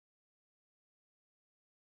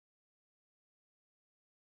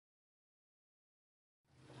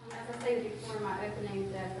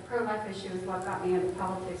pro-life issue is what got me into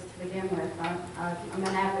politics to begin with. I'm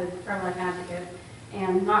an avid pro-life advocate,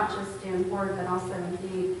 and not just in word, but also in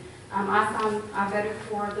deed. I voted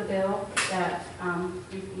for the bill that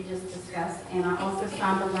you just discussed, and I also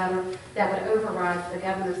signed a letter that would override the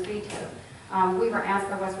governor's veto. We were asked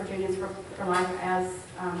by West Virginians for Life as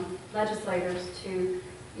legislators to,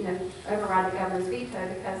 override the governor's veto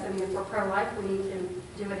because, if we're pro-life, we need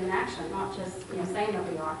to do it in action, not just, saying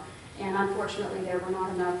that we are. And unfortunately, there were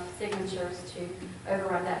not enough signatures to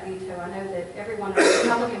override that veto. I know that everyone in the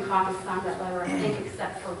Republican caucus signed that letter, I think,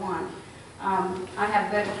 except for one. I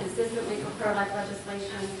have voted consistently for pro-life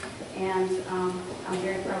legislation, and I'm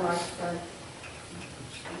very pro-life, so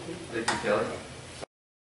thank you. Thank you, Kelly.